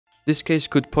This case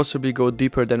could possibly go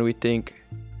deeper than we think,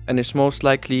 and it's most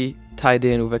likely tied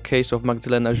in with a case of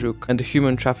Magdalena Żuk and the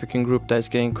human trafficking group that is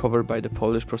getting covered by the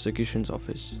Polish prosecution's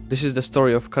office. This is the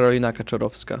story of Karolina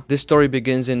Kaczorowska. This story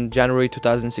begins in January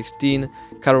 2016.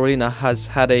 Karolina has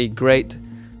had a great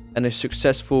and a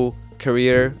successful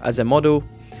career as a model.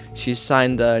 She's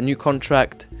signed a new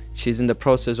contract. She's in the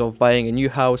process of buying a new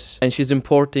house, and she's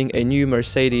importing a new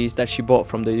Mercedes that she bought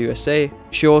from the USA.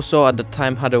 She also at the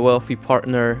time had a wealthy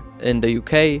partner in the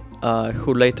UK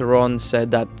who later on said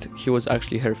that he was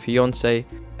actually her fiance.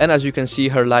 And as you can see,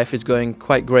 her life is going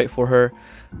quite great for her.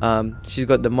 She's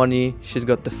got the money, she's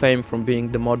got the fame from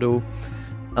being the model,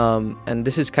 and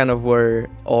this is kind of where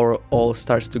all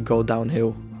starts to go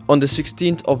downhill. On the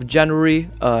 16th of January,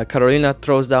 Karolina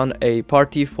throws down a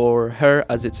party for her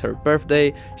as it's her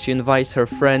birthday. She invites her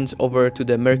friends over to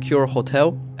the Mercure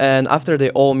Hotel, and after they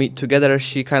all meet together,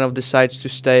 she kind of decides to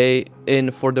stay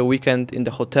in for the weekend in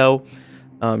the hotel.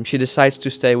 She decides to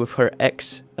stay with her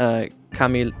ex,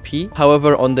 Kamil P.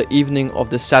 However, on the evening of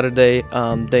the Saturday,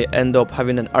 they end up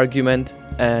having an argument,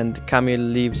 and Kamil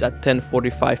leaves at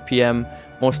 10:45 p.m.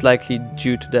 most likely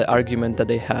due to the argument that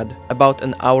they had. About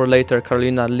an hour later,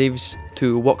 Karolina leaves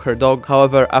to walk her dog.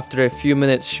 However, after a few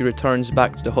minutes, she returns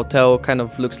back to the hotel. Kind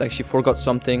of looks like she forgot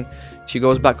something. She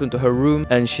goes back into her room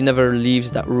and she never leaves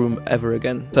that room ever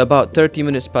again. So about 30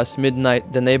 minutes past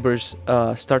midnight, the neighbors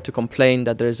start to complain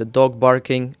that there is a dog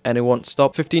barking and it won't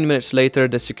stop. 15 minutes later,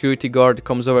 the security guard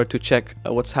comes over to check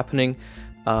what's happening.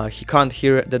 He can't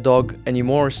hear the dog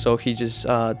anymore, so he just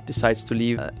decides to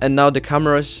leave. And now the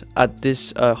cameras at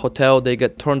this hotel, they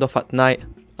get turned off at night,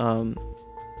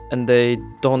 and they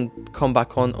don't come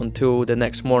back on until the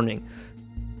next morning,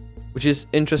 which is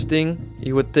interesting.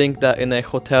 You would think that in a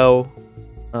hotel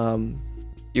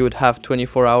you would have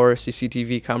 24-hour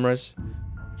CCTV cameras,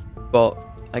 but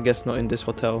I guess not in this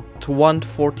hotel. To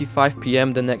 1:45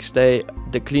 p.m. the next day,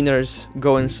 the cleaners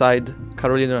go inside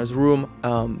Karolina's room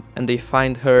and they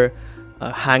find her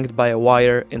hanged by a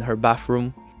wire in her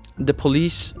bathroom. The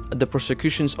police, the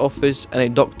prosecution's office, and a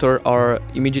doctor are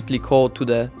immediately called to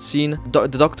the scene.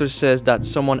 The doctor says that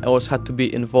someone else had to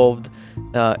be involved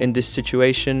in this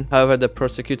situation. However, the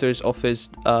prosecutor's office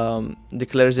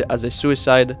declares it as a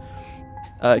suicide.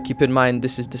 Keep in mind,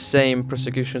 this is the same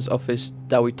prosecution's office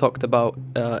that we talked about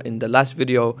in the last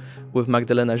video with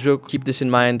Magdalena Żuk. Keep this in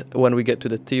mind when we get to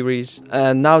the theories.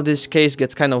 And now this case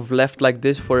gets kind of left like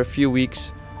this for a few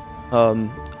weeks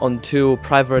until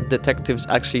private detectives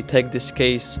actually take this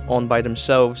case on by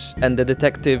themselves. And the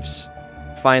detectives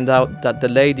find out that the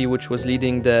lady which was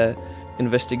leading the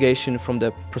investigation from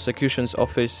the prosecution's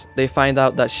office, they find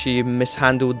out that she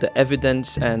mishandled the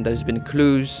evidence and there's been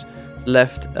clues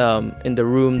left in the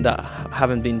room that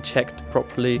haven't been checked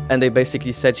properly, and they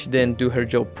basically said she didn't do her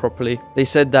job properly. They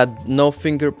said that no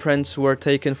fingerprints were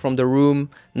taken from the room,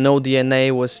 no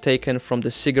DNA was taken from the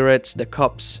cigarettes, the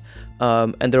cups,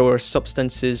 and there were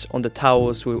substances on the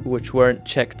towels which weren't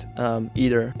checked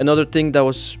either. Another thing that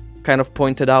was kind of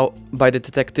pointed out by the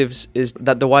detectives is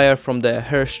that the wire from the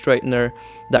hair straightener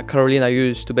that Karolina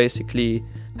used to basically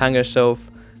hang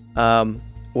herself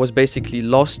was basically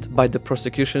lost by the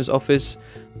prosecution's office.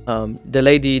 The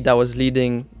lady that was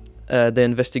leading the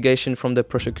investigation from the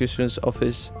prosecution's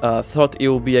office thought it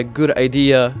would be a good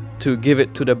idea to give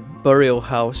it to the burial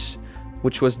house,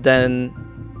 which then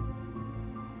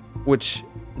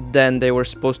they were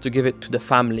supposed to give it to the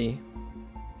family.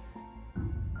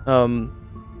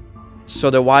 So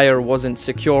the wire wasn't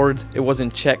secured, it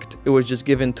wasn't checked, it was just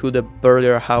given to the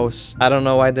burial house. I don't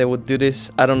know why they would do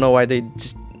this. I don't know why they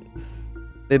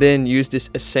didn't use this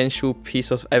essential piece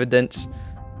of evidence,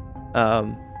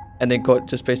 and it got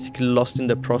just basically lost in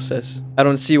the process. I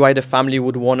don't see why the family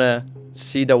would want to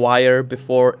see the wire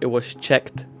before it was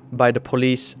checked by the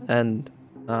police and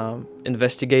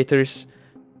investigators.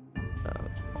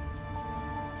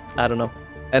 I don't know.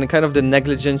 And kind of the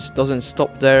negligence doesn't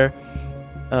stop there.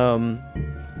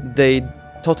 They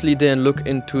totally didn't look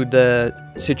into the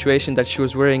situation that she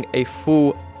was wearing a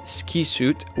full ski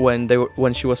suit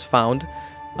when she was found.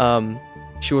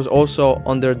 She was also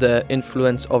under the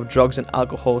influence of drugs and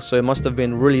alcohol, so it must have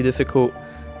been really difficult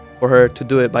for her to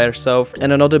do it by herself.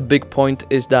 And another big point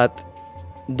is that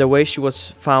the way she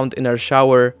was found in her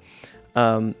shower,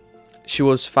 she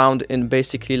was found in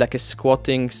basically like a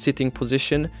squatting, sitting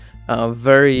position,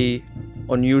 very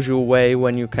unusual way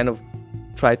when you kind of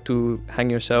try to hang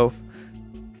yourself,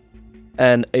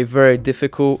 and a very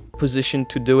difficult position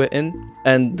to do it in.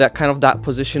 And that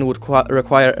position would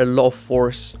require a lot of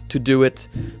force to do it,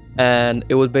 and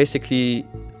it would basically,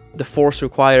 the force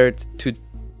required to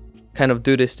kind of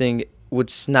do this thing would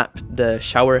snap the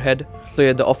shower head. So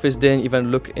yeah, the office didn't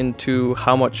even look into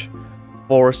how much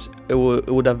force it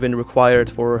would have been required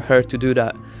for her to do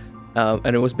that.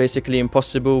 And it was basically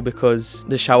impossible because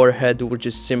the shower head would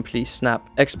just simply snap.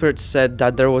 Experts said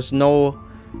that there was no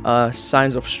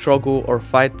signs of struggle or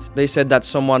fight. They said that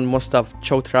someone must have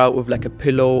choked her out with like a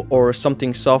pillow or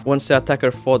something soft. Once the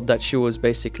attacker thought that she was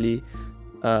basically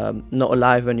not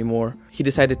alive anymore, he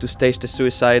decided to stage the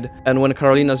suicide. And when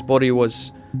Karolina's body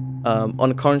was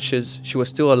unconscious, she was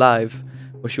still alive,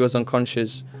 but she was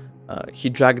unconscious. He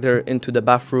dragged her into the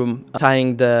bathroom,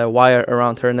 tying the wire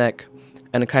around her neck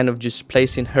and kind of just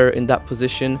placing her in that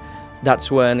position. That's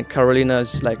when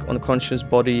Karolina's like unconscious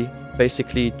body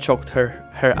basically choked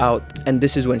her out, and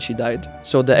this is when she died.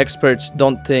 So the experts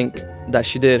don't think that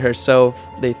she did it herself.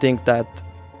 They think that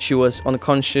she was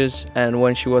unconscious, and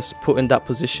when she was put in that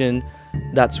position,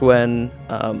 that's when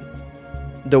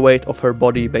the weight of her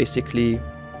body basically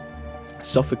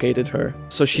suffocated her.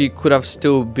 So she could have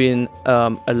still been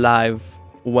alive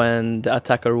when the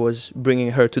attacker was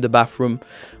bringing her to the bathroom.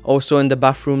 Also in the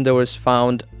bathroom there was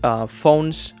found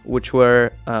phones, which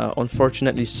were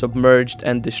unfortunately submerged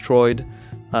and destroyed.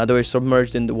 They were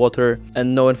submerged in the water,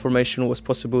 and no information was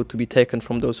possible to be taken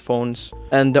from those phones.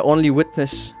 And the only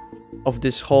witness of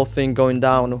this whole thing going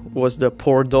down was the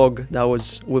poor dog that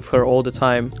was with her all the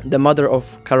time. The mother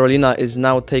of Karolina is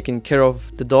now taking care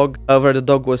of the dog. However, the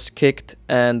dog was kicked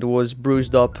and was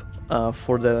bruised up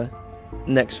for the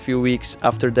next few weeks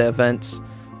after the events.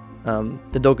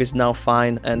 The dog is now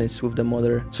fine and it's with the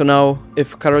mother. So now,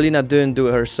 if Karolina didn't do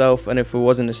it herself and if it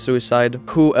wasn't a suicide,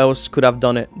 who else could have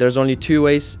done it? There's only two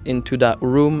ways into that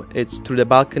room. It's through the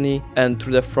balcony and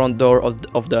through the front door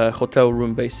of the hotel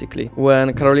room, basically.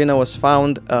 When Karolina was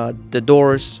found, the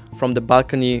doors from the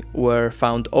balcony were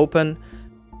found open,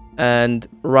 and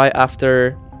right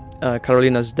after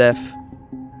Karolina's death,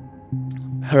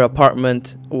 her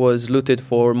apartment was looted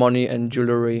for money and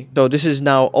jewelry. So this is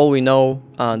now all we know.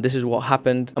 This is what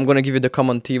happened. I'm gonna give you the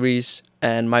common theories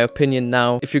and my opinion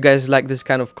now. If you guys like this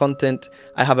kind of content,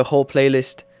 I have a whole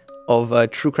playlist of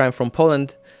true crime from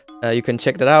Poland. You can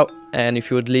check that out, and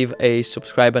if you would leave a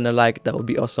subscribe and a like, that would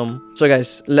be awesome. So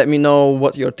guys, let me know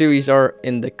what your theories are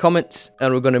in the comments,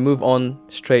 and we're gonna move on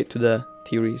straight to the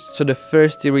theories. So the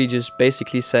first theory just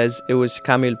basically says it was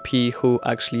Kamil P who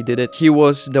actually did it. He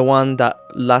was the one that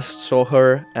last saw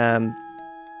her,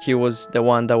 he was the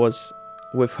one that was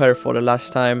with her for the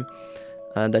last time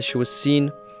that she was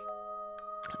seen.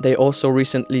 They also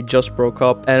recently just broke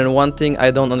up, and one thing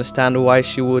I don't understand, why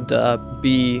she would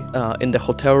be in the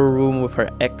hotel room with her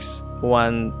ex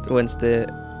once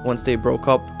they broke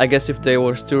up. I guess if they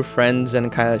were still friends,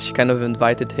 and she kind of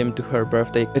invited him to her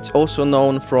birthday. It's also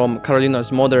known from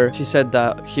Karolina's mother. She said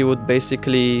that he would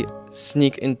basically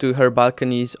sneak into her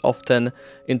balconies often,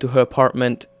 into her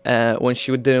apartment when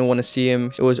she didn't want to see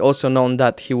him. It was also known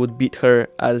that he would beat her,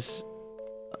 as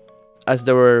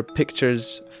there were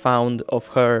pictures found of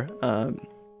her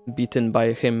beaten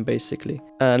by him, basically.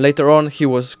 Later on, he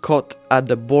was caught at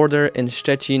the border in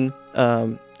Szczecin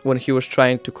when he was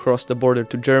trying to cross the border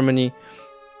to Germany.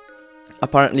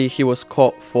 Apparently he was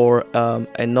caught for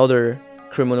another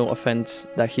criminal offense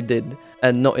that he did,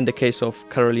 and not in the case of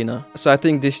Karolina. So I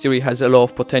think this theory has a lot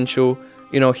of potential.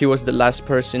 You know, he was the last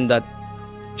person that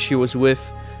she was with.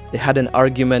 They had an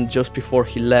argument just before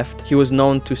he left. He was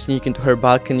known to sneak into her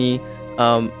balcony,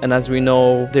 and as we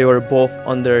know, they were both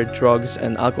under drugs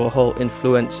and alcohol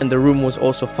influence, and the room was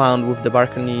also found with the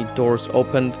balcony doors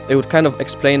opened. It would kind of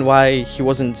explain why he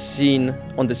wasn't seen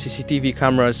on the CCTV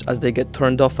cameras as they get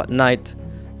turned off at night.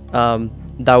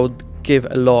 That would give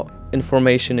a lot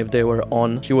information if they were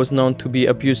on. He was known to be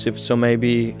abusive, so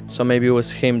maybe it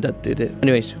was him that did it.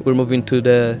 Anyways, we're moving to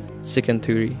the second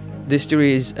theory. This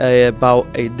theory is about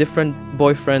a different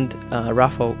boyfriend,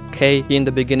 Rafał K. He in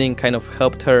the beginning kind of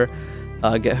helped her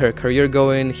get her career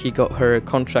going. He got her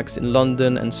contracts in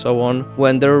London and so on.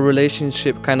 When their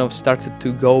relationship kind of started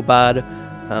to go bad,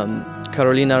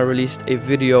 Karolina released a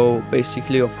video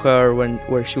basically of her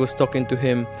where she was talking to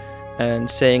him and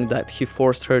saying that he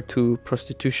forced her to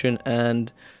prostitution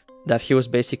and that he was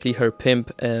basically her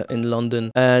pimp in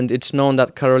London. And it's known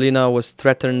that Karolina was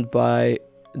threatened by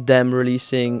them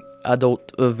releasing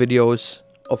adult videos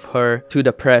of her to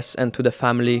the press and to the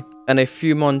family. And a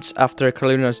few months after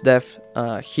Karolina's death,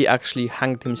 he actually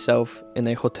hanged himself in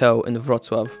a hotel in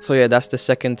Wrocław. So yeah, that's the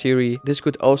second theory. This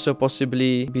could also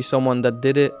possibly be someone that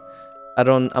did it.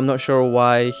 I'm not sure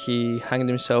why he hanged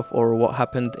himself or what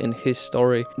happened in his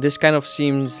story. This kind of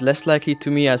seems less likely to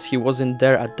me, as he wasn't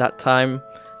there at that time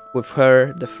with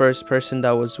her. The first person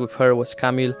that was with her was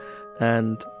Kamil,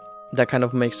 and that kind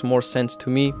of makes more sense to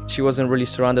me. She wasn't really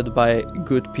surrounded by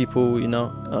good people, you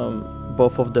know,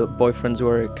 both of the boyfriends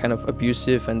were kind of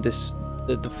abusive, and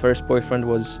the first boyfriend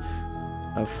was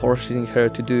forcing her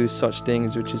to do such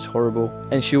things, which is horrible.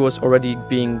 And she was already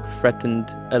being threatened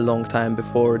a long time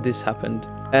before this happened.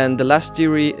 And the last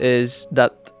theory is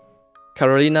that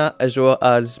Karolina as well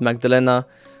as Magdalena,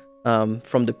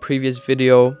 from the previous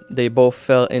video, they both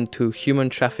fell into human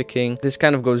trafficking. This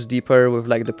kind of goes deeper with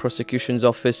like the prosecution's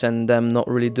office and them not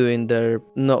doing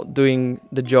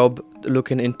the job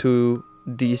looking into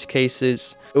these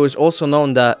cases. It was also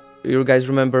known that, you guys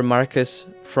remember Marcus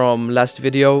from last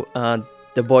video,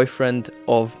 the boyfriend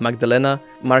of Magdalena.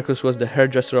 Marcus was the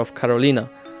hairdresser of Karolina.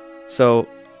 So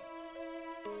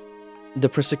the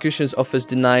prosecution's office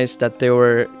denies that they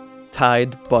were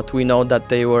tied, but we know that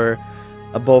they were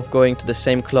both going to the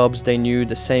same clubs, they knew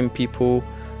the same people.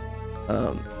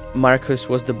 Marcus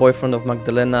was the boyfriend of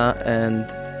Magdalena and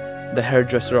the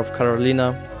hairdresser of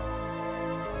Karolina.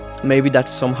 Maybe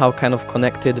that's somehow kind of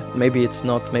connected, maybe it's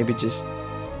not, maybe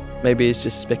it's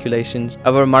just speculations.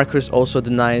 However, Marcus also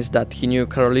denies that he knew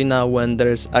Karolina when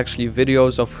there's actually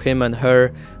videos of him and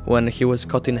her when he was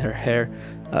cutting her hair.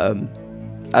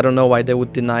 I don't know why they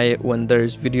would deny it when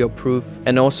there's video proof.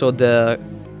 And also the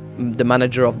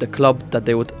manager of the club that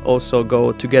they would also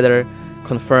go together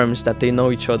confirms that they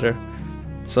know each other.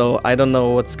 So I don't know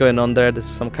what's going on there. There's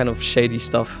some kind of shady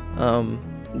stuff,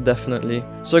 definitely.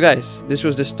 So guys, this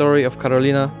was the story of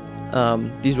Karolina.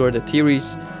 These were the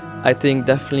theories. I think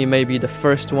definitely maybe the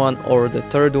first one or the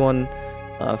third one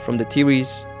from the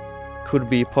theories could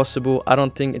be possible. I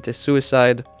don't think it's a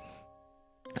suicide,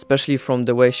 especially from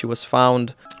the way she was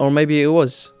found. Or maybe it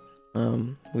was.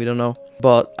 We don't know.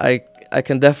 But I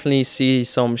can definitely see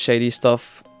some shady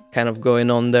stuff kind of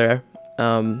going on there.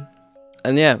 And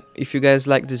yeah, if you guys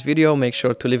like this video, make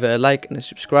sure to leave it a like and a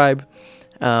subscribe.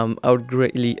 I would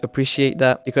greatly appreciate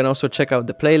that. You can also check out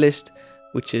the playlist,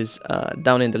 which is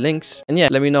down in the links. And yeah,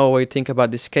 let me know what you think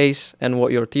about this case and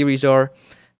what your theories are.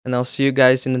 And I'll see you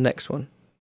guys in the next one.